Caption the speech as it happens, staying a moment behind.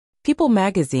People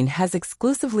magazine has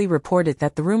exclusively reported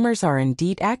that the rumors are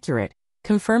indeed accurate,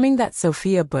 confirming that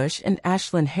Sophia Bush and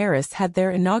ASHLYN Harris had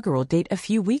their inaugural date a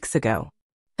few weeks ago.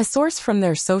 A source from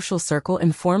their social circle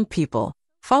informed People,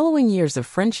 following years of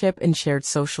friendship and shared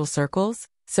social circles,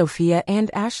 Sophia and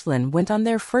ASHLYN went on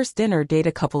their first dinner date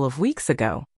a couple of weeks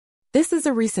ago. This is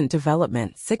a recent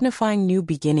development signifying new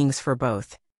beginnings for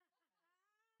both.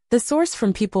 The source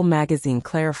from People magazine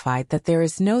clarified that there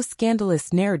is no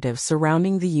scandalous narrative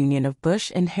surrounding the union of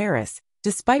Bush and Harris,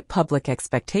 despite public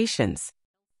expectations.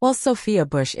 While Sophia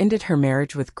Bush ended her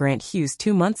marriage with Grant Hughes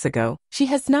 2 months ago, she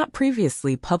has not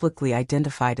previously publicly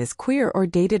identified as queer or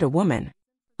dated a woman.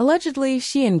 Allegedly,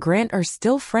 she and Grant are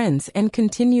still friends and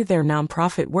continue their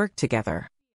nonprofit work together.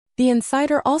 The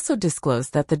insider also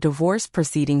disclosed that the divorce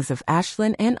proceedings of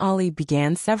ASHLYN and Ollie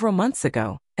began several months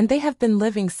ago, and they have been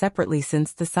living separately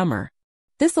since the summer.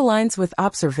 This aligns with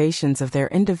observations of their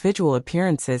individual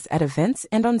appearances at events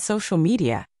and on social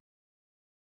media.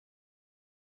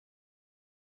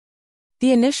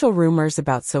 The initial rumors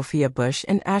about Sophia Bush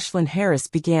and ASHLYN Harris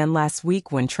began last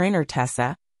week when trainer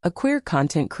Tessa, a queer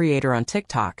content creator on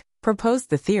TikTok, proposed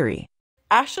the theory.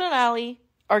 ASHLYN and Allie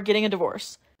are getting a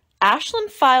divorce. ASHLYN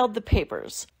filed the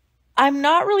papers. I'm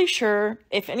not really sure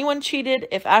if anyone cheated,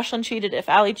 if ASHLYN cheated, if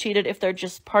Allie cheated, if they're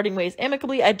just parting ways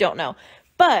amicably. I don't know.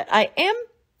 But I am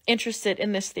interested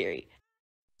in this theory.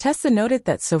 Tessa noted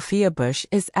that Sophia Bush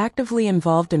is actively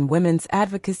involved in women's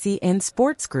advocacy and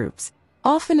sports groups,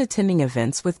 often attending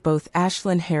events with both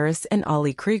ASHLYN Harris and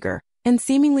Ollie Krieger, and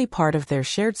seemingly part of their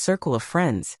shared circle of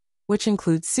friends, which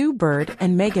includes Sue Bird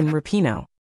and Megan Rapinoe.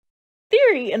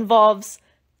 Theory involves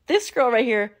this girl right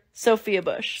here, Sophia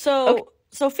Bush.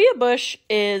 Sophia Bush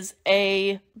is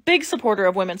a big supporter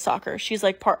of women's soccer. She's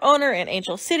like part owner in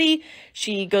Angel City.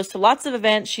 She goes to lots of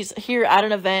events. She's here at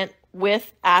an event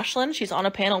with ASHLYN. She's on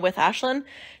a panel with ASHLYN.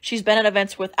 She's been at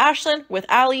events with ASHLYN, with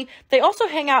Allie. They also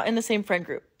hang out in the same friend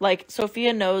group. Like,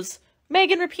 Sophia knows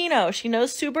Megan Rapinoe. She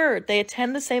knows Sue Bird. They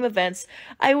attend the same events.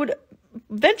 I would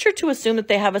venture to assume that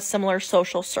they have a similar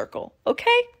social circle.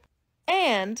 Okay?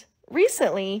 And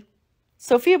recently,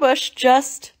 Sophia Bush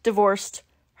just divorced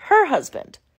her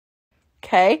husband.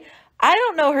 Okay? I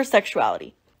don't know her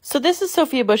sexuality. So this is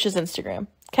Sophia Bush's Instagram.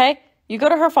 Okay? You go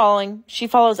to her following. She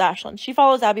follows ASHLYN. She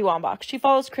follows Abby Wambach. She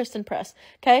follows Kristen Press.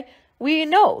 Okay? We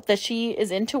know that she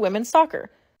is into women's soccer.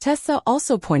 Tessa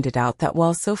also pointed out that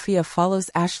while Sophia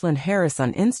follows ASHLYN Harris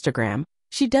on Instagram,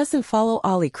 she doesn't follow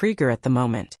Ollie Krieger at the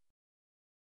moment.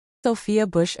 Sophia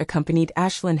Bush accompanied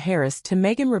ASHLYN Harris to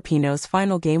Megan Rapinoe's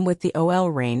final game with the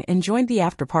OL Reign and joined the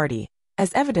after-party,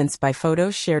 as evidenced by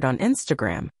photos shared on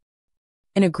Instagram.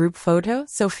 In a group photo,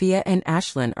 Sophia and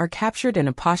ASHLYN are captured in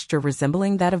a posture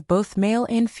resembling that of both male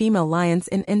and female lions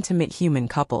in intimate human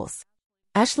couples.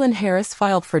 ASHLYN Harris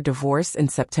filed for divorce in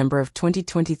September of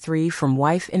 2023 from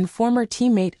wife and former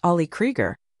teammate Ollie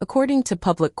Krieger, according to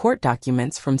public court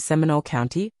documents from Seminole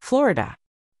County, Florida.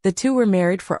 The two were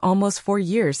married for almost 4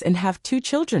 years and have 2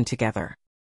 children together.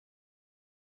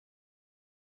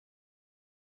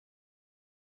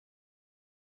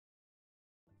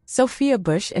 Sophia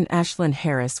Bush and ASHLYN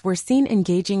Harris were seen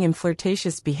engaging in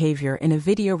flirtatious behavior in a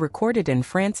video recorded in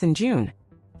France in June.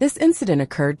 This incident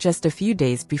occurred just a few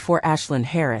days before ASHLYN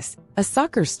Harris, a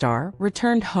soccer star,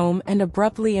 returned home and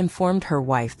abruptly informed her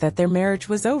wife that their marriage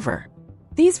was over.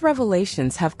 These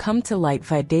revelations have come to light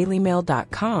via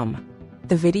DailyMail.com.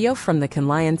 The video from the Cannes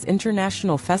Lions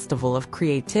International Festival of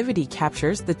Creativity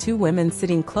captures the two women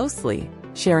sitting closely,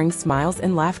 sharing smiles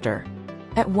and laughter.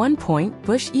 At one point,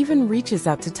 Bush even reaches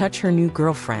out to touch her new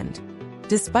girlfriend.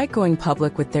 Despite going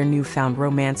public with their newfound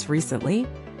romance recently,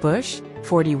 Bush,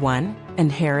 41, and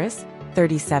Harris,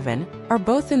 37, are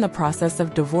both in the process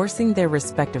of divorcing their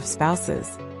respective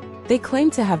spouses. They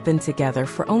claim to have been together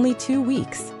for only 2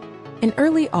 weeks. In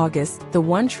early August, the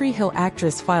One Tree Hill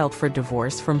actress filed for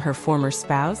divorce from her former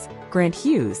spouse, Grant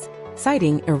Hughes,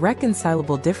 citing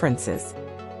irreconcilable differences.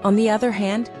 On the other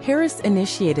hand, Harris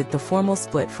initiated the formal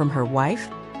split from her wife,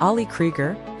 Ollie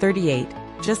Krieger, 38,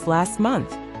 just last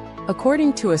month.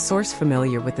 According to a source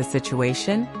familiar with the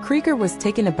situation, Krieger was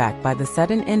taken aback by the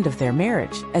sudden end of their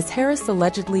marriage, as Harris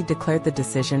allegedly declared the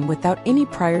decision without any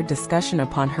prior discussion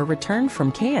upon her return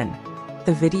from Cannes.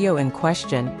 The video in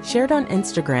question, shared on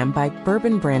Instagram by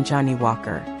Bourbon brand Johnny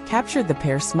Walker, captured the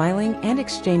pair smiling and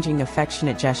exchanging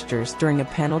affectionate gestures during a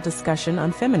panel discussion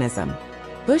on feminism.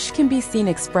 Bush can be seen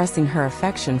expressing her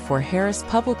affection for Harris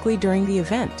publicly during the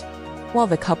event. While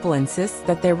the couple insists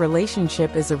that their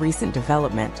relationship is a recent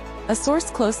development, a source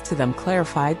close to them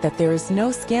clarified that there is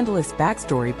no scandalous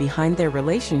backstory behind their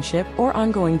relationship or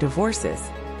ongoing divorces.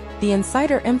 The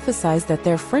insider emphasized that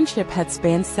their friendship had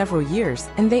spanned several years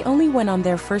and they only went on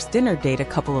their first dinner date a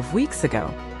couple of weeks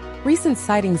ago. Recent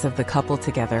sightings of the couple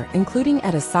together, including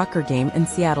at a soccer game in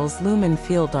Seattle's Lumen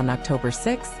Field on October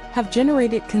 6, have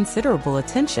generated considerable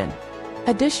attention.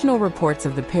 Additional reports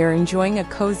of the pair enjoying a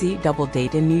cozy double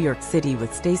date in New York City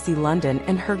with Stacey London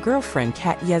and her girlfriend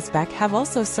Kat Yesbak have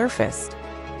also surfaced.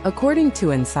 According to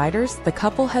insiders, the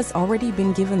couple has already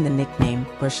been given the nickname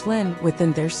ASHLYN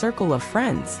within their circle of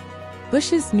friends.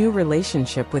 Bush's new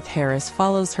relationship with Harris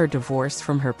follows her divorce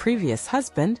from her previous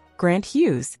husband, Grant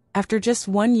Hughes, after just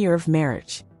 1 year of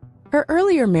marriage. Her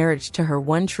earlier marriage to her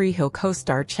One Tree Hill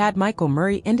co-star Chad Michael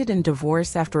Murray ended in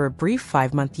divorce after a brief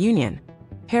 5-month union.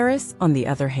 Harris, on the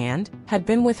other hand, had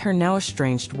been with her now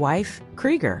estranged wife,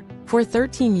 Krieger, for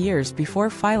 13 years before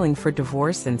filing for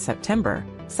divorce in September,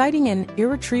 citing an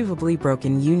irretrievably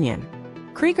broken union.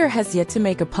 Krieger has yet to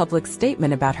make a public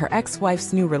statement about her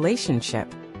ex-wife's new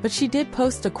relationship, but she did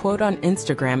post a quote on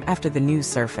Instagram after the news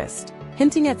surfaced,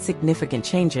 hinting at significant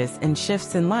changes and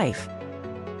shifts in life.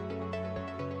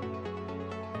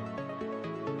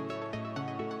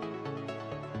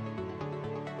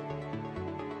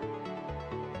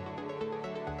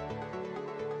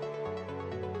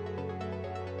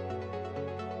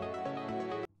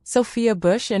 Sophia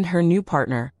Bush and her new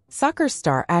partner, soccer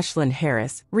star ASHLYN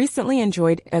Harris, recently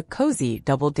enjoyed a cozy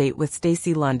double date with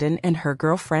Stacey London and her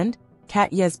girlfriend,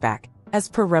 Kat Yesbak, as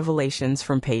per revelations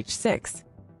from Page 6.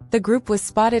 The group was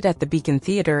spotted at the Beacon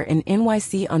Theater in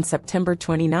NYC on September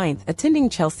 29, attending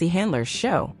Chelsea Handler's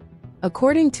show.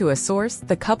 According to a source,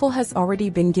 the couple has already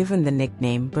been given the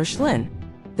nickname ASHLYN.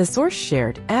 The source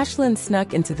shared, ASHLYN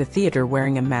snuck into the theater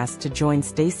wearing a mask to join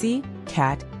Stacey,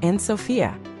 Kat, and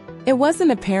Sophia. It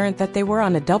wasn't apparent that they were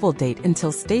on a double date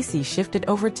until Stacey shifted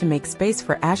over to make space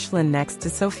for ASHLYN next to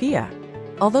Sophia.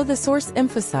 Although the source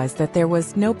emphasized that there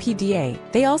was no PDA,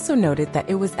 they also noted that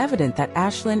it was evident that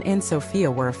ASHLYN and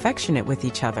Sophia were affectionate with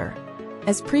each other.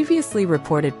 As previously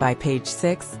reported by Page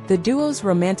 6, the duo's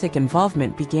romantic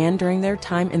involvement began during their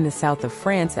time in the south of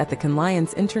France at the Cannes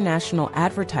Lions International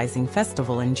Advertising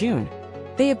Festival in June.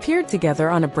 They appeared together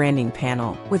on a branding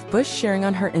panel, with Bush sharing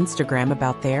on her Instagram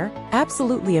about their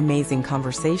absolutely amazing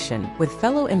conversation with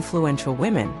fellow influential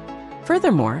women.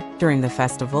 Furthermore, during the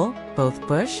festival, both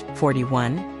Bush,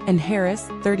 41, and Harris,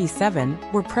 37,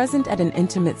 were present at an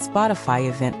intimate Spotify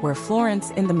event where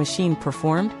Florence and the Machine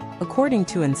performed, according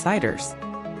to insiders.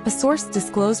 A source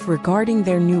disclosed regarding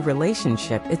their new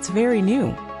relationship, "It's very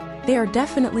new. They are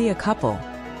definitely a couple."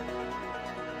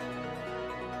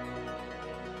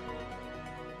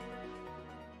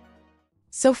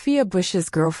 Sophia Bush's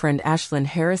girlfriend ASHLYN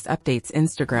Harris updates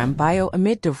Instagram bio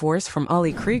amid divorce from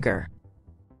Ollie Krieger.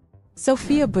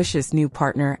 Sophia Bush's new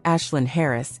partner, ASHLYN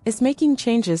Harris, is making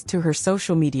changes to her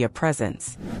social media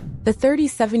presence. The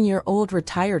 37-year-old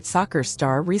retired soccer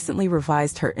star recently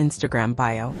revised her Instagram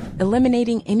bio,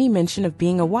 eliminating any mention of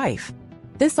being a wife.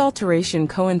 This alteration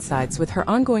coincides with her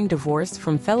ongoing divorce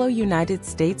from fellow United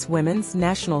States women's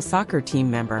national soccer team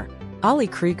member, Ollie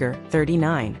Krieger,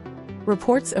 39.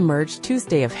 Reports emerged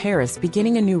Tuesday of Harris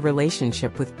beginning a new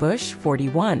relationship with Bush,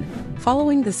 41,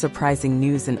 following the surprising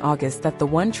news in August that the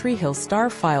One Tree Hill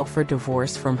star filed for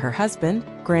divorce from her husband,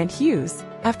 Grant Hughes,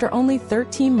 after only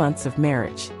 13 months of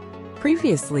marriage.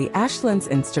 Previously, ASHLYN's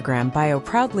Instagram bio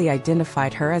proudly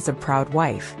identified her as a proud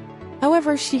wife.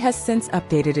 However, she has since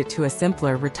updated it to a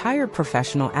simpler retired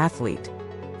professional athlete.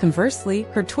 Conversely,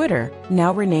 her Twitter,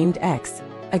 now renamed X,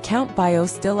 account bio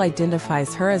still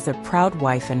identifies her as a proud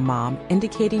wife and mom,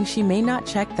 indicating she may not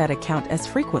check that account as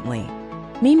frequently.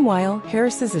 Meanwhile,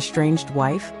 Harris's estranged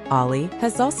wife, Ollie,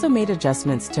 has also made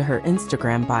adjustments to her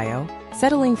Instagram bio,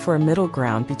 settling for a middle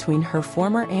ground between her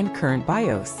former and current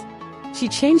bios. She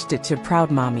changed it to Proud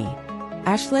Mommy.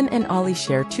 ASHLYN and Ollie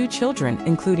share 2 children,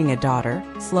 including a daughter,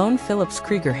 Sloane Phillips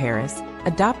Krieger Harris,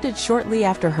 adopted shortly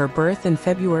after her birth in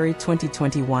February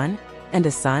 2021, and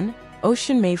a son,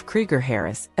 Ocean Maeve Krieger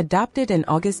Harris, adopted in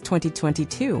August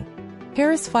 2022.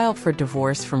 Harris filed for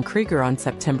divorce from Krieger on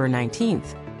September 19.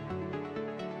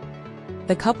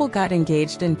 The couple got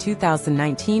engaged in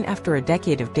 2019 after a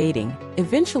decade of dating,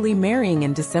 eventually marrying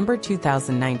in December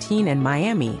 2019 in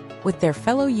Miami, with their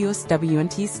fellow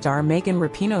USWNT star Megan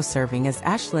Rapinoe serving as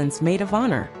ASHLYN's maid of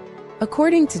honor.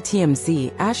 According to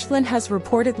TMZ, ASHLYN has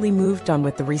reportedly moved on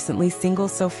with the recently single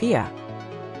Sophia.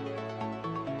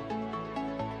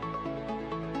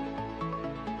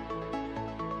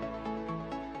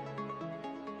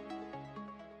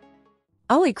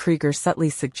 Ollie Krieger subtly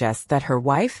suggests that her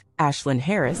wife, ASHLYN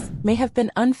Harris, may have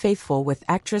been unfaithful with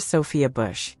actress Sophia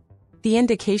Bush. The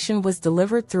indication was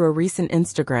delivered through a recent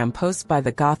Instagram post by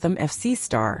the Gotham FC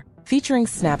star, featuring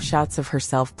snapshots of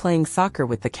herself playing soccer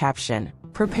with the caption,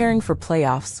 "Preparing for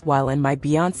playoffs while in my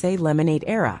Beyoncé Lemonade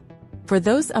era." For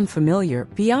those unfamiliar,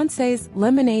 Beyoncé's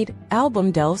Lemonade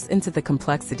album delves into the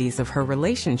complexities of her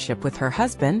relationship with her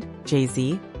husband,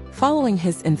 Jay-Z, following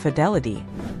his infidelity.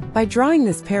 By drawing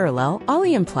this parallel,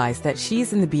 Ollie implies that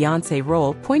she's in the Beyoncé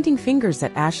role, pointing fingers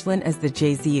at ASHLYN as the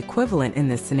Jay-Z equivalent in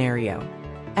this scenario.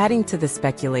 Adding to the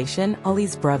speculation,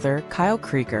 Ollie's brother, Kyle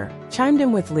Krieger, chimed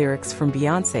in with lyrics from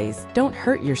Beyoncé's "Don't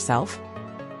Hurt Yourself.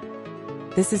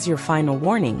 This is your final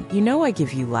warning, you know I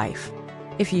give you life.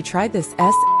 If you try this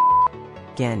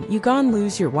again, you gon'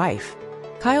 lose your wife."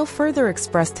 Kyle further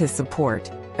expressed his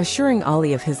support, assuring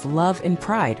Ollie of his love and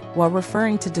pride while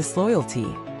referring to disloyalty.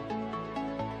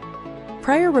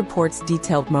 Prior reports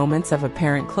detailed moments of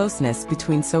apparent closeness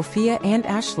between SOPHIA and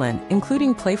ASHLYN,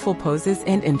 including playful poses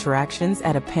and interactions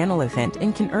at a panel event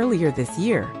in Cannes earlier this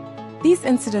year. These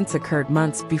incidents occurred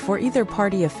months before either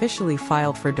party officially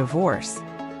filed for divorce.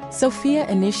 SOPHIA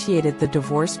initiated the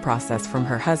divorce process from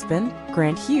her husband,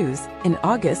 Grant Hughes, in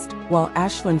August, while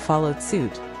ASHLYN followed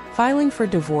suit, filing for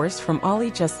divorce from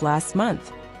Ollie just last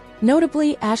month.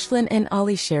 Notably, ASHLYN and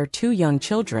Ollie share 2 young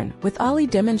children, with Ollie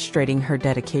demonstrating her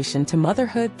dedication to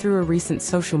motherhood through a recent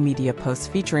social media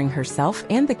post featuring herself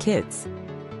and the kids.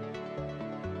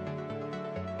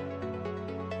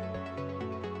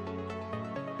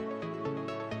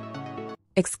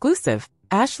 Exclusive: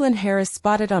 ASHLYN Harris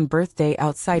spotted on birthday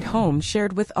outside home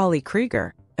shared with Ollie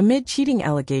Krieger, amid cheating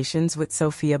allegations with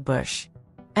Sophia Bush.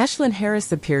 ASHLYN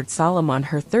Harris appeared solemn on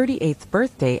her 38th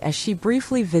birthday as she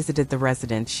briefly visited the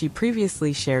residence she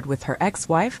previously shared with her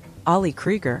ex-wife, Ollie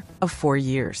Krieger, of 4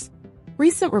 years.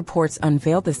 Recent reports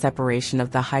unveiled the separation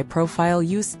of the high-profile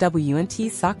USWNT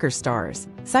soccer stars,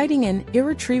 citing an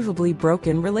irretrievably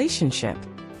broken relationship.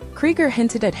 Krieger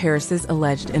hinted at Harris's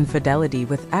alleged infidelity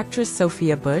with actress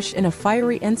Sophia Bush in a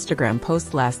fiery Instagram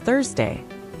post last Thursday.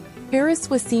 Harris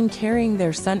was seen carrying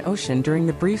their son Ocean during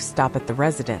the brief stop at the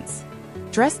residence.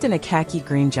 Dressed in a khaki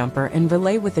green jumper and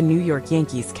valet with a New York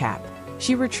Yankees cap,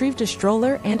 she retrieved a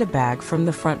stroller and a bag from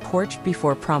the front porch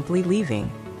before promptly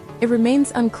leaving. It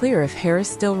remains unclear if Harris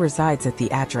still resides at the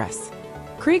address.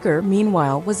 Krieger,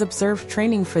 meanwhile, was observed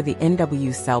training for the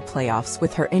NWSL playoffs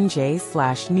with her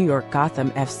NJ/New York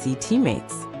Gotham FC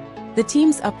teammates. The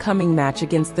team's upcoming match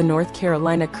against the North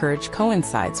Carolina Courage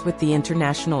coincides with the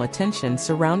international attention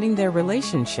surrounding their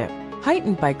relationship,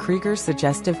 heightened by Krieger's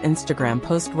suggestive Instagram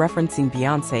post referencing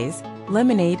Beyoncé's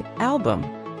Lemonade album.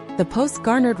 The post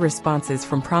garnered responses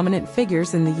from prominent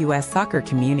figures in the U.S. soccer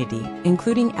community,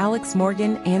 including Alex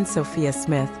Morgan and Sophia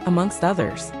Smith, amongst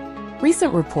others.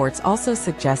 Recent reports also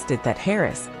suggested that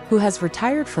Harris, who has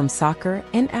retired from soccer,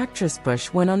 and actress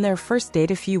Bush went on their first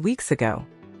date a few weeks ago.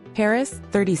 Harris,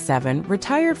 37,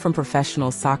 retired from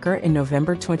professional soccer in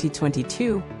November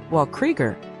 2022, while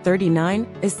Krieger, 39,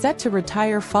 is set to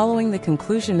retire following the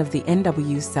conclusion of the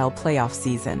NWSL playoff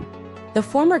season. The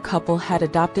former couple had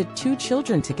adopted 2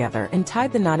 children together and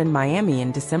tied the knot in Miami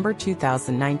in December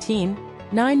 2019,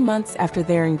 9 months after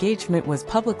their engagement was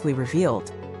publicly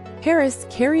revealed. Harris,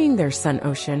 carrying their son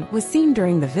Ocean, was seen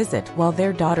during the visit while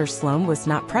their daughter Sloane was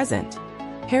not present.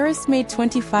 Harris made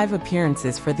 25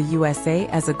 appearances for the USA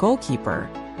as a goalkeeper,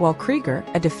 while Krieger,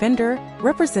 a defender,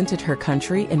 represented her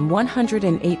country in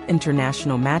 108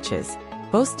 international matches,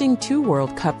 boasting 2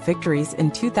 World Cup victories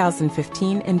in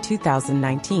 2015 and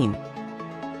 2019.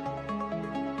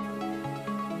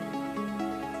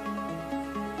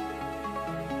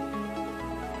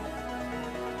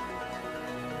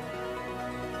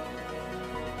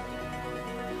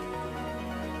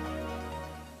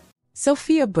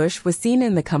 Sophia Bush was seen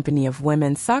in the company of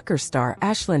women's soccer star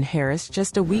ASHLYN Harris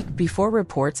just a week before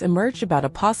reports emerged about a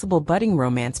possible budding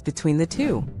romance between the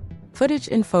two. Footage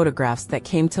and photographs that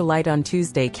came to light on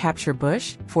Tuesday capture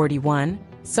Bush, 41,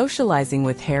 socializing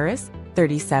with Harris,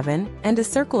 37, and a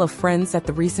circle of friends at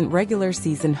the recent regular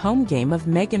season home game of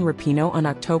Megan Rapinoe on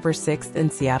October 6 in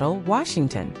Seattle,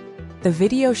 Washington. The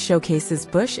video showcases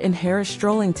Bush and Harris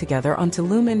strolling together onto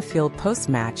Lumen Field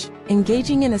post-match,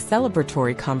 engaging in a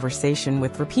celebratory conversation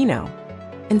with Rapinoe.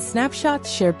 In snapshots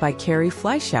shared by Carrie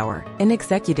Fleischauer, an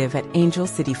executive at Angel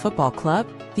City Football Club,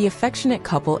 the affectionate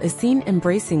couple is seen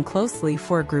embracing closely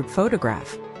for a group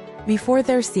photograph. Before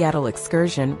their Seattle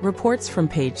excursion, reports from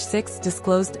Page 6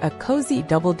 disclosed a cozy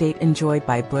double date enjoyed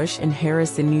by Bush and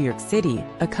Harris in New York City,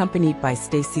 accompanied by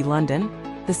Stacey London,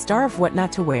 the star of What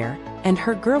Not to Wear, and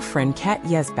her girlfriend Kat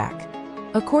Yesbach.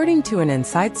 According to an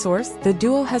inside source, the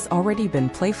duo has already been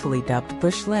playfully dubbed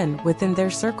Bushlyn within their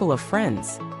circle of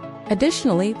friends.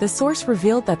 Additionally, the source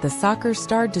revealed that the soccer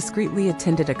star discreetly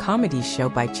attended a comedy show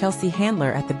by Chelsea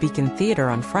Handler at the Beacon Theater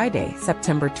on Friday,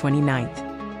 September 29.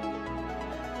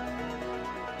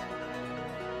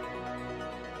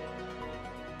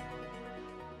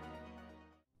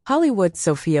 Hollywood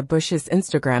Sophia Bush's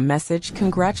Instagram message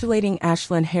congratulating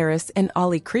ASHLYN Harris and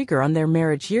Ollie Krieger on their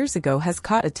marriage years ago has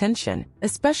caught attention,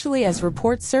 especially as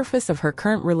reports surface of her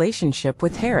current relationship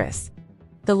with Harris.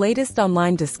 The latest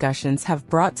online discussions have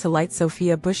brought to light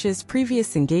Sophia Bush's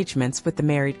previous engagements with the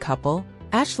married couple,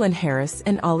 ASHLYN Harris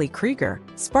and Ollie Krieger,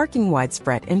 sparking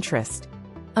widespread interest.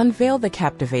 Unveil the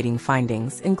captivating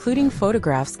findings, including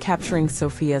photographs capturing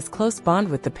Sophia's close bond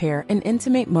with the pair and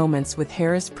intimate moments with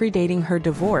Harris predating her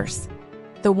divorce.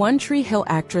 The One Tree Hill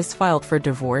actress filed for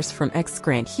divorce from ex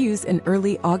Grant Hughes in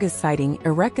early August, citing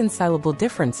irreconcilable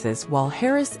differences, while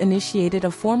Harris initiated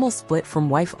a formal split from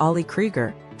wife Ollie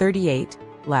Krieger, 38,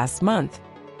 last month.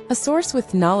 A source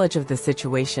with knowledge of the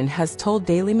situation has told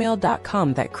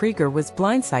DailyMail.com that Krieger was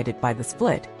blindsided by the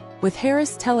split, with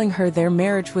Harris telling her their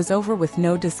marriage was over with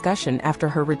no discussion after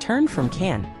her return from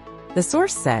Cannes. The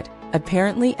source said,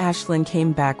 apparently ASHLYN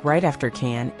came back right after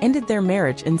Cannes, ended their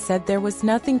marriage and said there was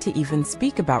nothing to even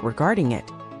speak about regarding it.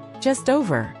 Just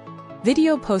over.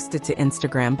 Video posted to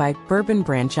Instagram by bourbon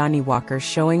brand Johnny Walker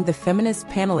showing the feminist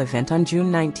panel event on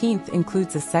June 19th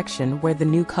includes a section where the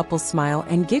new couple smile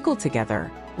and giggle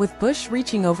together, with Bush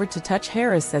reaching over to touch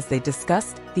Harris as they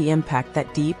discussed the impact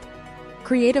that deep,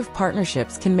 creative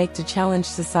partnerships can make to challenge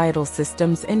societal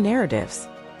systems and narratives.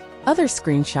 Other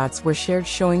screenshots were shared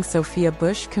showing Sophia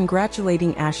Bush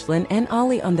congratulating ASHLYN and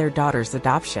Ollie on their daughter's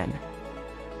adoption.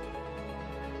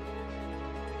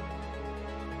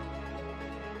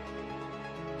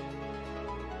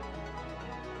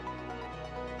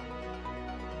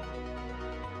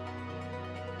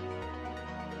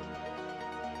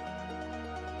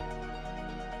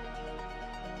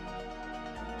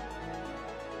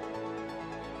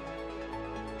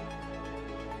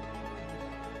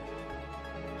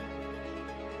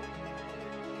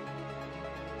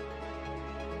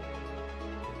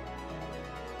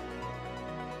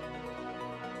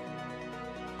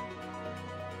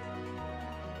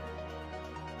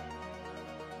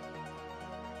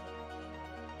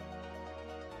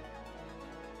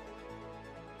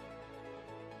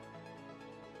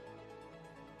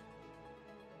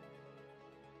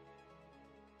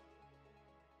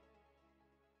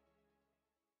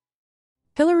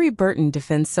 Hillary Burton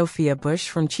defends Sophia Bush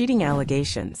from cheating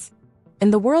allegations.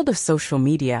 In the world of social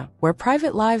media, where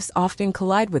private lives often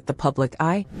collide with the public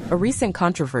eye, a recent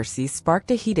controversy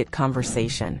sparked a heated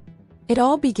conversation. It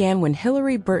all began when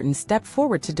Hillary Burton stepped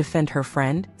forward to defend her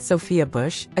friend, Sophia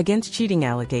Bush, against cheating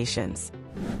allegations.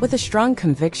 With a strong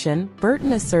conviction,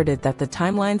 Burton asserted that the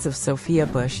timelines of Sophia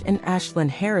Bush and ASHLYN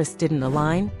Harris didn't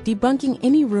align, debunking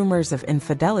any rumors of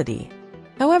infidelity.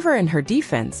 However, in her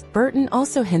defense, Burton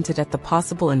also hinted at the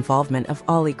possible involvement of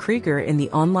Ollie Krieger in the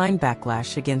online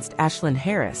backlash against ASHLYN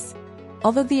Harris.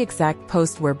 Although the exact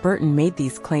post where Burton made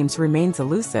these claims remains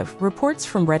elusive, reports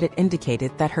from Reddit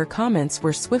indicated that her comments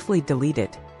were swiftly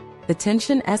deleted. The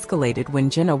tension escalated when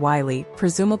Jenna Wiley,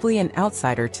 presumably an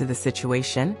outsider to the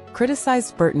situation,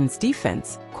 criticized Burton's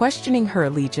defense, questioning her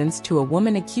allegiance to a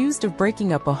woman accused of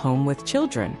breaking up a home with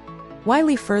children.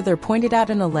 Wiley further pointed out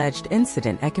an alleged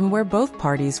incident at Cannes where both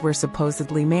parties were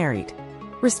supposedly married.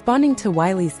 Responding to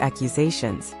Wiley's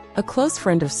accusations, a close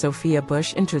friend of Sophia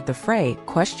Bush entered the fray,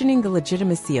 questioning the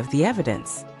legitimacy of the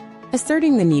evidence.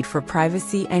 Asserting the need for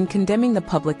privacy and condemning the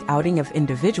public outing of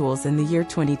individuals in the year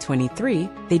 2023,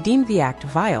 they deemed the act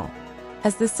vile.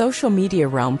 As the social media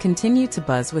realm continued to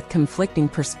buzz with conflicting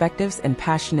perspectives and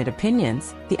passionate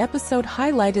opinions, the episode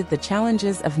highlighted the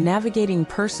challenges of navigating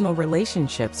personal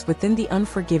relationships within the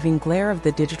unforgiving glare of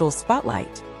the digital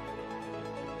spotlight.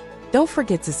 Don't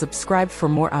forget to subscribe for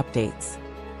more updates.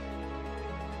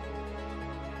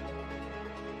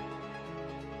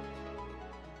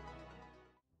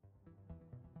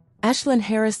 ASHLYN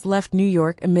Harris left New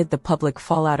York amid the public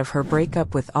fallout of her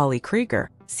breakup with Ollie Krieger,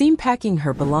 seen packing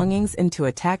her belongings into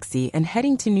a taxi and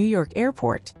heading to New York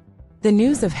Airport. The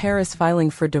news of Harris filing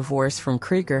for divorce from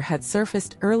Krieger had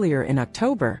surfaced earlier in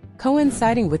October,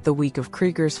 coinciding with the week of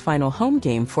Krieger's final home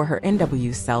game for her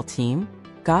NWSL team,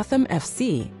 Gotham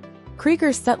FC.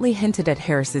 Krieger subtly hinted at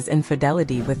Harris's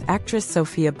infidelity with actress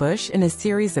Sophia Bush in a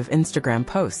series of Instagram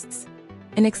posts.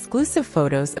 In exclusive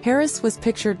photos, Harris was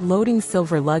pictured loading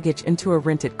silver luggage into a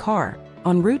rented car,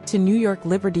 en route to New York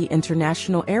Liberty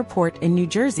International Airport in New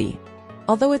Jersey.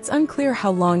 Although it's unclear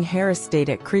how long Harris stayed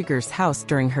at Krieger's house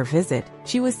during her visit,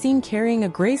 she was seen carrying a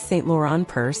gray Saint Laurent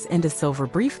purse and a silver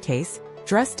briefcase,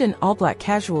 dressed in all-black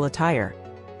casual attire.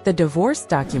 The divorce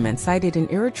document cited an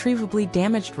irretrievably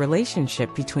damaged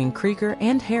relationship between Krieger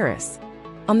and Harris.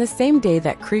 On the same day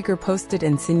that Krieger posted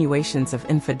insinuations of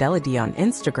infidelity on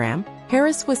Instagram,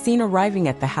 Harris was seen arriving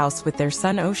at the house with their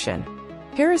son Ocean.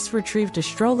 Harris retrieved a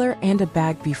stroller and a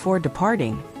bag before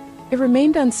departing. It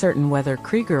remained uncertain whether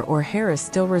Krieger or Harris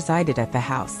still resided at the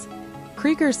house.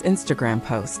 Krieger's Instagram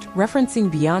post,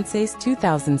 referencing Beyoncé's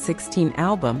 2016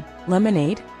 album,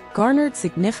 Lemonade, garnered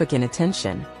significant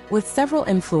attention, with several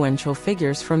influential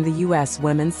figures from the U.S.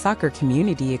 women's soccer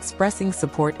community expressing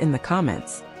support in the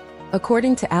comments.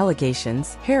 According to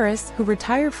allegations, Harris, who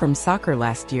retired from soccer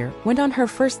last year, went on her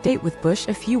first date with Bush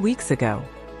a few weeks ago.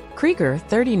 Krieger,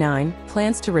 39,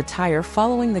 plans to retire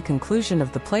following the conclusion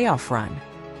of the playoff run.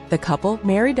 The couple,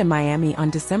 married in Miami on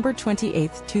December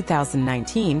 28,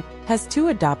 2019, has 2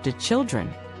 adopted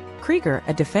children. Krieger,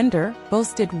 a defender,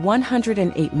 boasted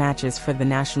 108 matches for the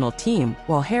national team,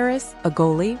 while Harris, a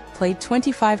goalie, played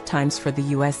 25 times for the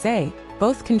USA,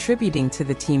 both contributing to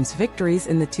the team's victories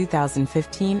in the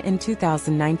 2015 and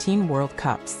 2019 World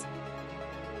Cups.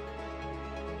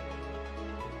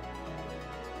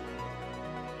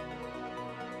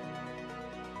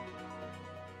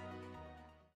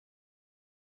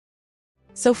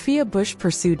 Sophia Bush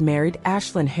pursued married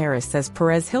ASHLYN Harris, says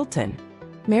Perez Hilton.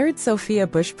 Married Sophia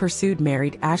Bush pursued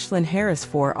married ASHLYN Harris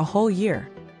for a whole year.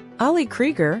 Ali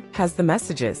Krieger has the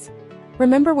messages.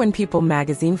 Remember when People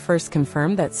magazine first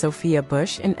confirmed that Sophia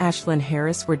Bush and ASHLYN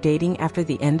Harris were dating after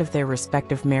the end of their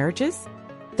respective marriages?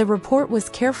 The report was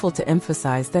careful to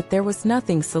emphasize that there was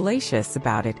nothing salacious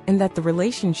about it and that the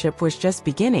relationship was just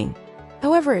beginning.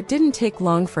 However, it didn't take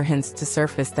long for hints to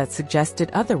surface that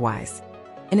suggested otherwise.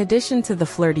 In addition to the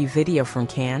flirty video from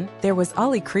Cannes, there was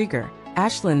Ali Krieger,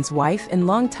 ASHLYN's wife and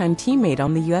longtime teammate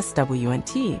on the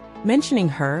USWNT, mentioning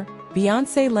her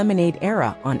Beyoncé Lemonade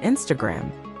era on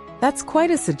Instagram. That's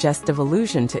quite a suggestive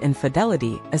allusion to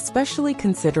infidelity, especially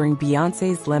considering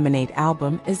Beyoncé's Lemonade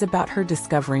album is about her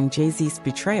discovering Jay-Z's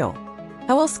betrayal.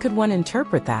 How else could one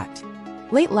interpret that?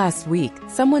 Late last week,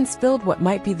 someone spilled what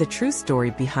might be the true story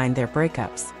behind their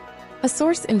breakups. A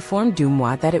source informed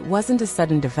Dumois that it wasn't a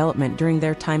sudden development during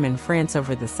their time in France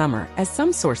over the summer, as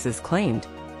some sources claimed.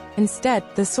 Instead,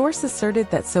 the source asserted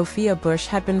that Sophia Bush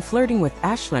had been flirting with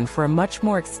ASHLYN for a much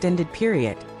more extended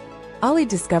period. Ali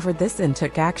discovered this and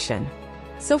took action.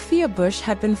 Sophia Bush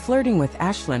had been flirting with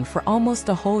ASHLYN for almost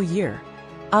a whole year.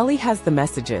 Ali has the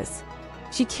messages.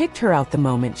 She kicked her out the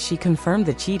moment she confirmed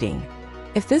the cheating.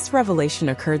 If this revelation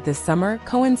occurred this summer,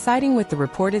 coinciding with the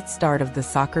reported start of the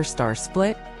soccer star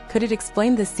split, could it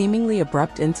explain the seemingly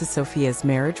abrupt end to Sophia's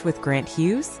marriage with Grant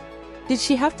Hughes? Did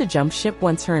she have to jump ship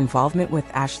once her involvement with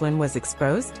ASHLYN was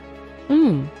exposed?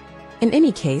 In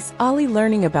any case, Ali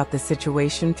learning about the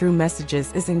situation through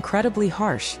messages is incredibly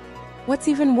harsh. What's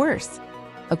even worse?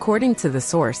 According to the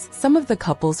source, some of the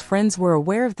couple's friends were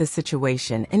aware of the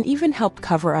situation and even helped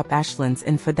cover up ASHLYN's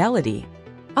infidelity.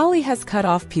 Ali has cut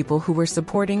off people who were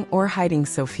supporting or hiding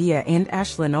Sophia and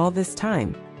ASHLYN all this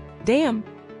time. Damn!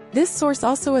 This source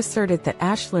also asserted that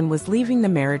ASHLYN was leaving the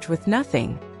marriage with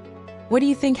nothing. What do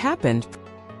you think happened?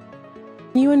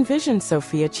 You envision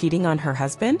Sophia cheating on her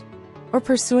husband? Or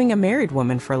pursuing a married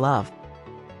woman for love?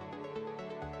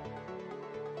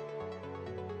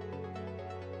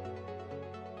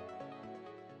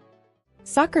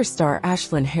 Soccer star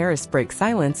ASHLYN Harris breaks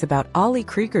silence about Ali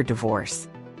Krieger divorce.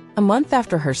 A month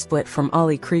after her split from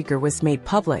Ali Krieger was made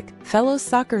public, fellow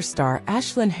soccer star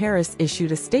ASHLYN Harris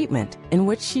issued a statement in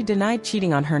which she denied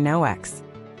cheating on her now ex.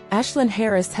 ASHLYN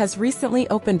Harris has recently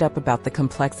opened up about the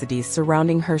complexities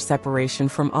surrounding her separation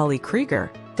from Ali Krieger,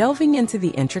 delving into the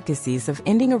intricacies of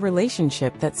ending a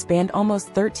relationship that spanned almost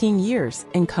 13 years,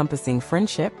 encompassing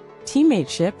friendship,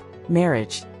 teammateship,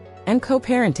 marriage, and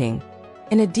co-parenting.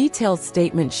 In a detailed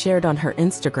statement shared on her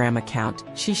Instagram account,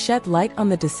 she shed light on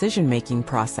the decision-making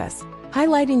process,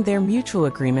 highlighting their mutual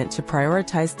agreement to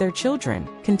prioritize their children,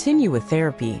 continue with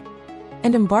therapy,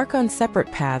 and embark on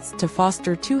separate paths to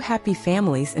foster 2 happy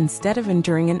families instead of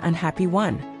enduring an unhappy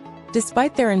one.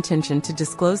 Despite their intention to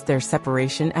disclose their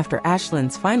separation after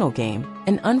ASHLYN's final game,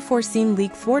 an unforeseen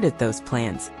leak thwarted those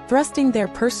plans, thrusting their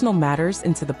personal matters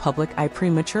into the public eye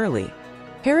prematurely.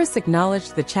 Harris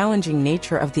acknowledged the challenging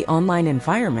nature of the online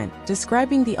environment,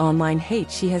 describing the online hate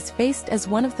she has faced as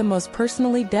one of the most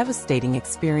personally devastating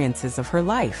experiences of her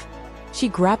life. She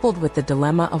grappled with the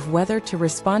dilemma of whether to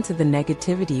respond to the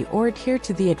negativity or adhere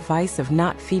to the advice of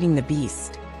not feeding the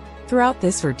beast. Throughout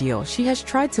this ordeal, she has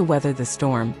tried to weather the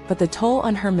storm, but the toll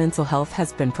on her mental health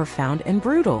has been profound and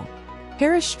brutal.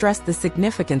 Harris stressed the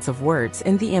significance of words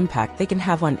and the impact they can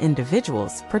have on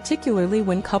individuals, particularly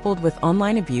when coupled with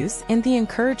online abuse and the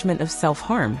encouragement of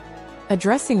self-harm.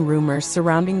 Addressing rumors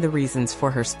surrounding the reasons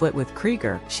for her split with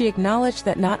Krieger, she acknowledged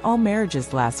that not all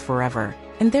marriages last forever,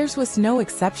 and theirs was no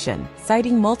exception,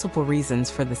 citing multiple reasons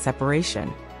for the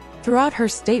separation. Throughout her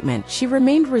statement, she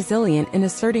remained resilient in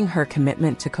asserting her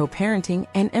commitment to co-parenting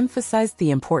and emphasized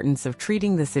the importance of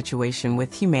treating the situation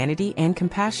with humanity and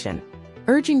compassion,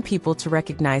 urging people to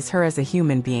recognize her as a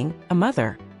human being, a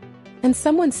mother, and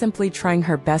someone simply trying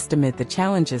her best amid the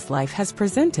challenges life has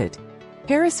presented.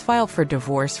 Harris filed for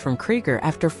divorce from Krieger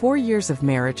after 4 years of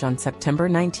marriage on September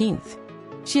 19th.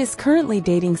 She is currently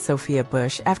dating Sophia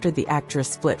Bush after the actress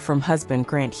split from husband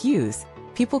Grant Hughes,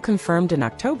 People confirmed in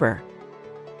October.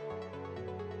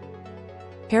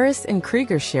 Harris and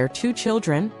Krieger share 2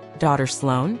 children, daughter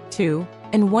Sloane, 2,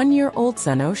 and 1-year-old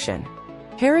son Ocean.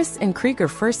 Harris and Krieger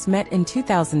first met in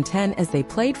 2010 as they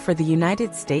played for the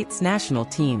United States national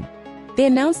team. They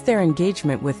announced their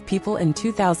engagement with People in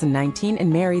 2019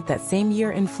 and married that same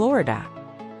year in Florida.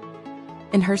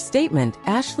 In her statement,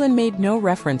 ASHLYN made no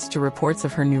reference to reports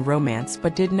of her new romance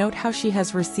but did note how she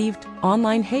has received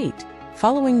online hate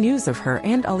following news of her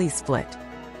and Ali's split.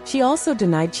 She also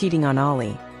denied cheating on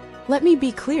Ali. "Let me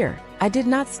be clear, I did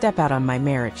not step out on my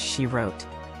marriage," she wrote.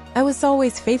 "I was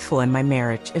always faithful in my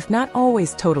marriage, if not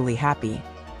always totally happy."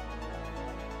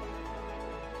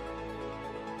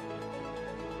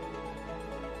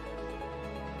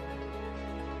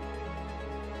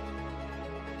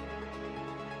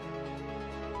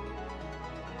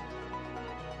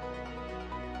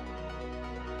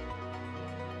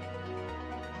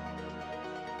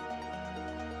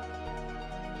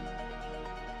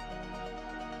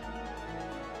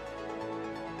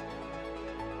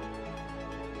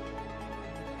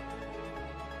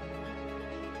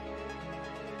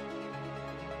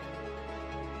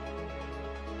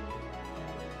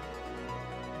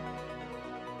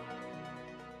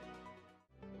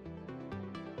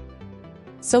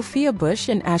 Sophia Bush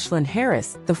and ASHLYN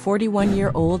Harris, the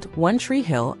 41-year-old One Tree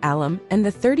Hill alum and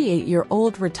the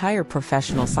 38-year-old retired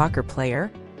professional soccer player,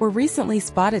 were recently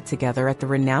spotted together at the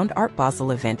renowned Art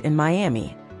Basel event in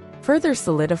Miami, further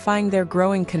solidifying their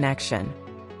growing connection.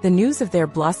 The news of their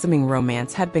blossoming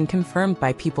romance had been confirmed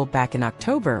by People back in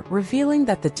October, revealing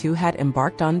that the two had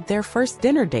embarked on their first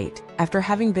dinner date after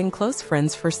having been close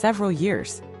friends for several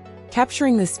years.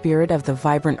 Capturing the spirit of the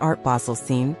vibrant Art Basel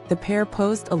scene, the pair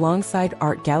posed alongside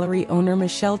art gallery owner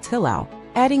Michelle Tillau,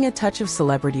 adding a touch of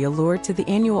celebrity allure to the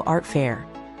annual art fair.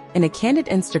 In a candid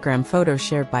Instagram photo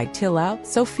shared by Tillau,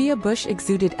 Sophia Bush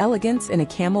exuded elegance in a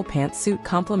camel pantsuit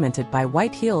complemented by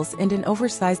white heels and an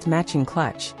oversized matching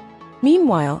clutch.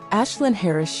 Meanwhile, ASHLYN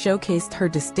Harris showcased her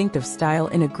distinctive style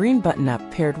in a green button-up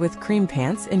paired with cream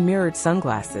pants and mirrored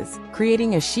sunglasses,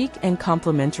 creating a chic and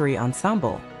complementary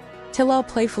ensemble. Tillau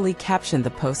playfully captioned the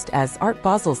post as Art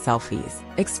Basel selfies,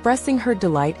 expressing her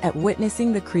delight at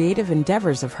witnessing the creative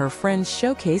endeavors of her friends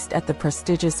showcased at the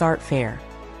prestigious art fair.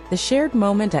 The shared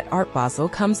moment at Art Basel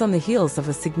comes on the heels of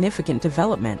a significant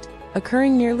development,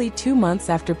 occurring nearly 2 months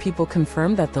after People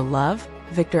confirmed that the Love,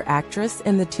 Victor actress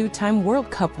and the 2-time World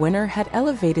Cup winner had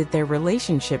elevated their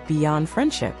relationship beyond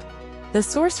friendship. The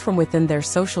source from within their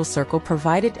social circle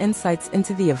provided insights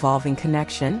into the evolving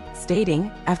connection,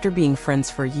 stating, "After being friends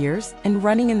for years and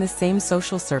running in the same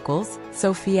social circles,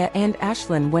 Sophia and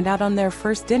ASHLYN went out on their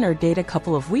first dinner date a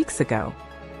couple of weeks ago."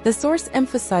 The source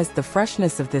emphasized the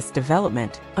freshness of this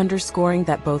development, underscoring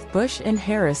that both Bush and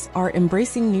Harris are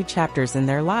embracing new chapters in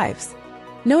their lives.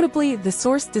 Notably, the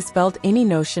source dispelled any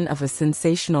notion of a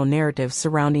sensational narrative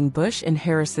surrounding Bush and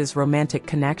Harris's romantic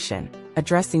connection,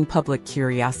 addressing public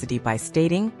curiosity by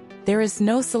stating, "There is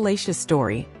no salacious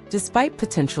story, despite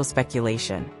potential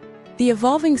speculation." The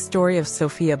evolving story of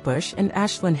Sophia Bush and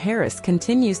ASHLYN Harris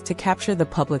continues to capture the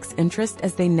public's interest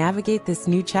as they navigate this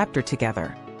new chapter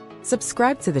together.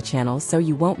 Subscribe to the channel so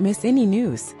you won't miss any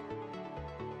news.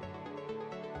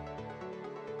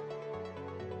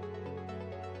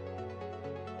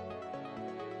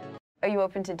 Are you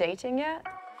open to dating yet?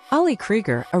 Ali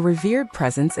Krieger, a revered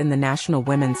presence in the National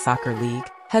Women's Soccer League,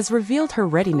 has revealed her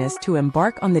readiness to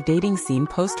embark on the dating scene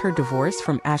post her divorce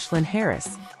from ASHLYN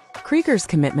Harris. Krieger's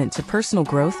commitment to personal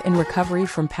growth and recovery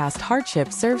from past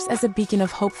hardship serves as a beacon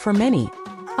of hope for many.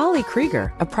 Ali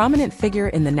Krieger, a prominent figure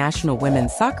in the National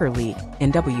Women's Soccer League,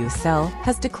 NWSL,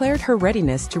 has declared her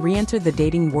readiness to re-enter the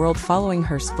dating world following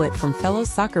her split from fellow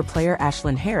soccer player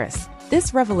ASHLYN Harris.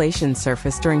 This revelation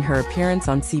surfaced during her appearance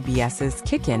on CBS's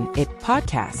Kickin' It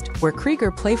podcast, where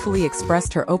Krieger playfully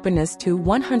expressed her openness to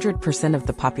 100% of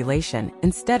the population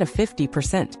instead of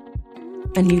 50%.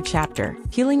 A new chapter,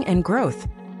 healing and growth.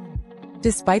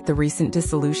 Despite the recent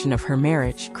dissolution of her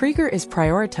marriage, Krieger is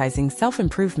prioritizing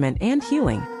self-improvement and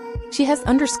healing. She has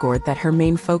underscored that her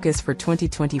main focus for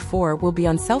 2024 will be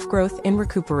on self-growth and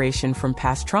recuperation from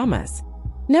past traumas.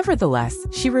 Nevertheless,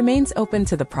 she remains open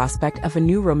to the prospect of a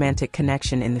new romantic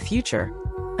connection in the future,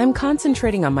 "I'm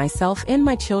concentrating on myself and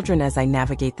my children as I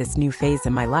navigate this new phase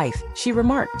in my life," she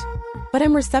remarked. "But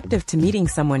I'm receptive to meeting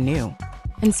someone new."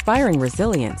 Inspiring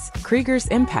resilience, Krieger's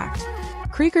impact.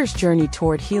 Krieger's journey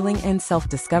toward healing and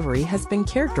self-discovery has been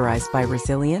characterized by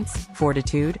resilience,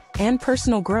 fortitude, and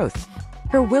personal growth.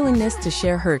 Her willingness to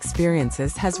share her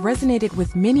experiences has resonated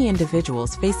with many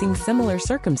individuals facing similar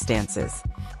circumstances.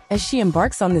 As she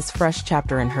embarks on this fresh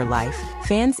chapter in her life,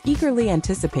 fans eagerly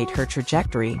anticipate her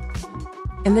trajectory.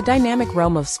 In the dynamic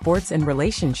realm of sports and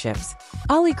relationships,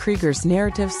 ASHLY Krieger's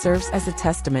narrative serves as a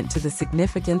testament to the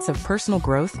significance of personal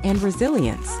growth and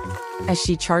resilience. As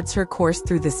she charts her course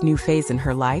through this new phase in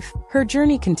her life, her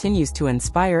journey continues to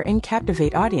inspire and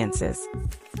captivate audiences.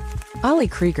 ASHLY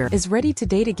Krieger is ready to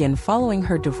date again following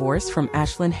her divorce from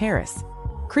ASHLYN Harris.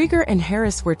 Krieger and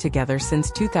Harris were together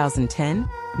since 2010,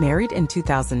 married in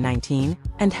 2019,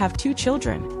 and have 2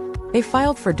 children. They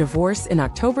filed for divorce in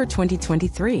October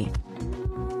 2023.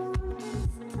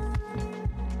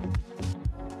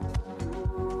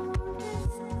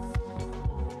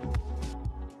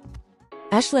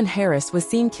 ASHLYN Harris was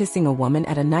seen kissing a woman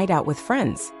at a night out with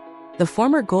friends. The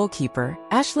former goalkeeper,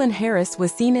 ASHLYN Harris,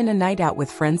 was seen in a night out with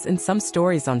friends in some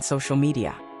stories on social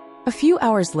media. A few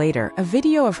hours later, a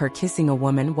video of her kissing a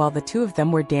woman while the 2 of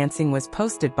them were dancing was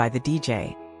posted by the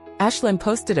DJ. ASHLYN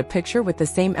posted a picture with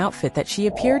the same outfit that she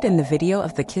appeared in the video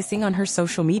of the kissing on her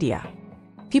social media.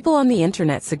 People on the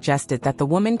internet suggested that the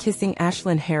woman kissing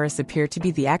ASHLYN Harris appeared to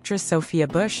be the actress SOPHIA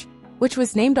Bush, which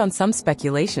was named on some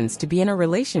speculations to be in a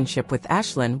relationship with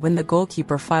ASHLYN when the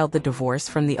goalkeeper filed the divorce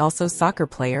from the also soccer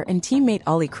player and teammate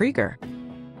ASHLY Krieger.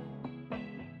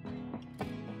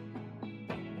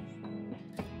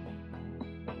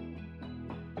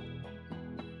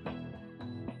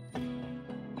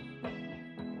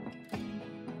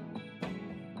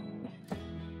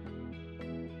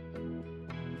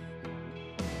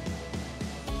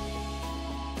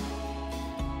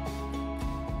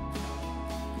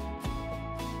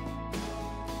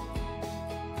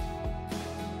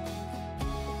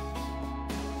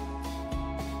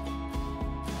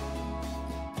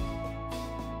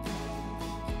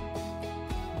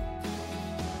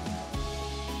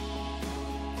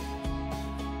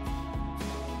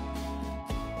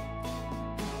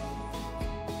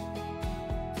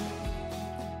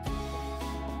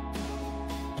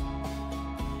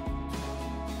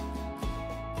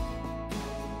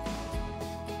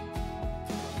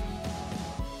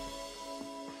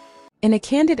 In a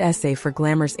candid essay for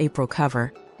Glamour's April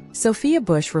cover, Sophia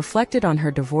Bush reflected on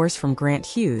her divorce from Grant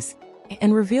Hughes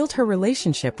and revealed her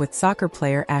relationship with soccer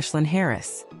player ASHLYN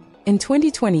Harris. In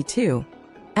 2022,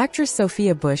 actress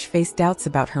Sophia Bush faced doubts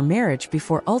about her marriage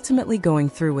before ultimately going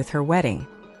through with her wedding.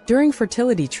 During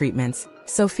fertility treatments,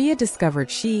 Sophia discovered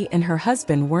she and her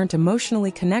husband weren't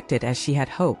emotionally connected as she had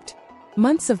hoped.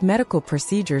 Months of medical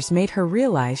procedures made her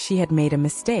realize she had made a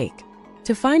mistake.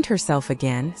 To find herself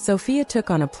again, Sophia took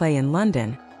on a play in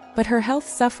London, but her health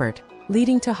suffered,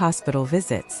 leading to hospital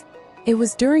visits. It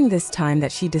was during this time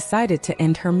that she decided to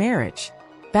end her marriage.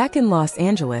 Back in Los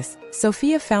Angeles,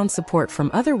 Sophia found support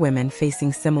from other women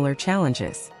facing similar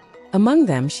challenges. Among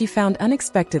them, she found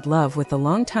unexpected love with a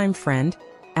longtime friend,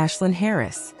 ASHLYN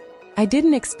Harris. "I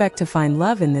didn't expect to find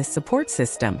love in this support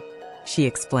system," she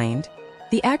explained.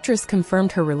 The actress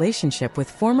confirmed her relationship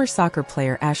with former soccer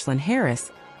player ASHLYN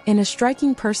Harris in a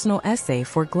striking personal essay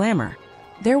for Glamour.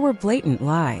 "There were blatant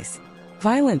lies,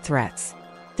 violent threats.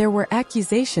 There were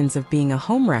accusations of being a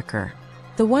homewrecker.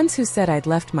 The ones who said I'd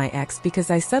left my ex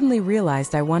because I suddenly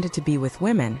realized I wanted to be with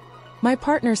women. My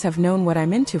partners have known what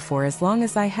I'm into for as long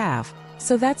as I have,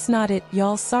 so that's not it,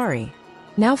 y'all, sorry."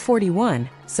 Now 41,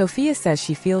 Sophia says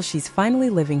she feels she's finally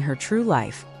living her true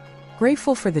life,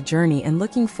 grateful for the journey and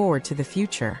looking forward to the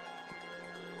future.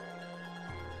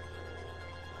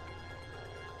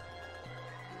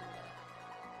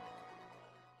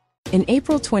 In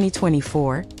April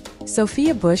 2024,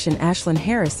 Sophia Bush and ASHLYN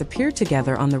Harris appeared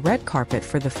together on the red carpet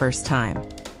for the first time.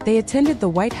 They attended the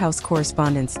White House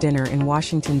Correspondents' Dinner in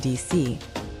Washington, D.C.,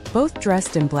 both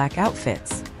dressed in black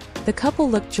outfits. The couple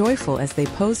looked joyful as they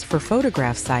posed for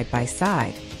photographs side by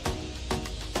side.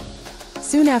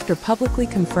 Soon after publicly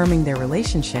confirming their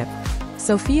relationship,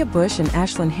 Sophia Bush and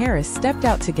ASHLYN Harris stepped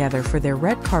out together for their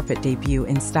red carpet debut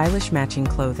in stylish matching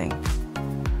clothing.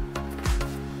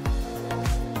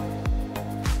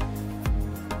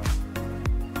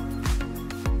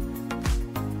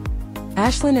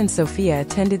 ASHLYN and Sophia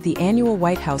attended the annual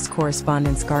White House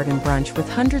Correspondents' Garden Brunch with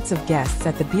hundreds of guests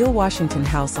at the Beale Washington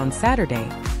House on Saturday,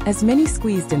 as many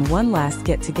squeezed in one last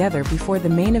get-together before the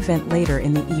main event later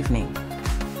in the evening.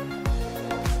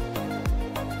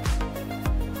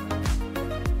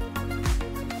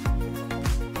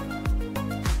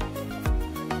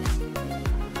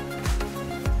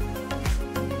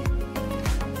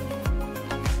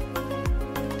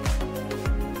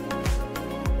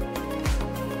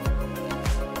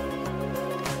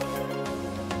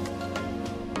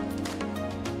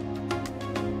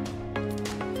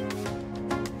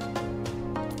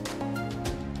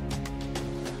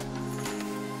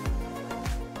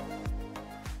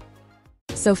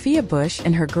 Sophia Bush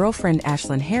and her girlfriend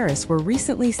ASHLYN Harris were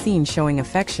recently seen showing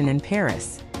affection in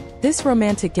Paris. This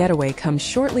romantic getaway comes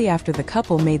shortly after the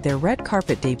couple made their red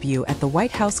carpet debut at the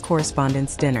White House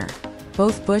Correspondents' Dinner.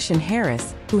 Both Bush and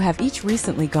Harris, who have each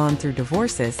recently gone through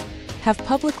divorces, have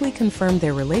publicly confirmed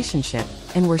their relationship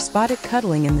and were spotted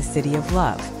cuddling in the City of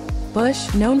Love.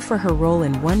 Bush, known for her role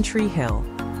in One Tree Hill,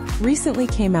 recently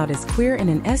came out as queer in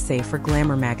an essay for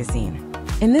Glamour magazine.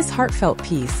 In this heartfelt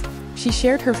piece, she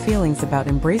shared her feelings about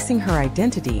embracing her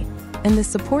identity and the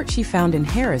support she found in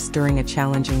Harris during a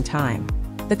challenging time.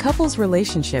 The couple's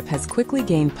relationship has quickly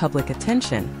gained public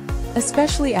attention,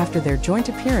 especially after their joint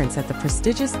appearance at the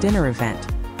prestigious dinner event,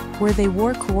 where they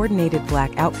wore coordinated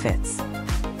black outfits.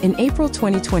 In April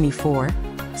 2024,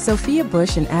 Sophia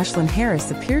Bush and ASHLYN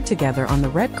Harris appeared together on the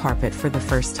red carpet for the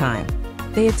first time.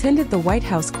 They attended the White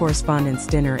House Correspondents'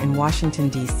 Dinner in Washington,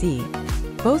 D.C.,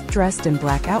 both dressed in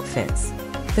black outfits.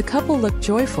 The couple looked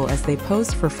joyful as they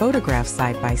posed for photographs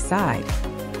side by side.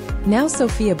 Now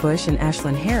Sophia Bush and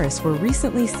ASHLYN Harris were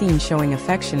recently seen showing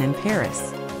affection in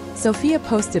Paris. Sophia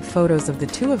posted photos of the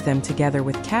two of them together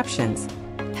with captions,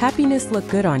 "Happiness look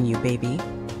good on you, baby."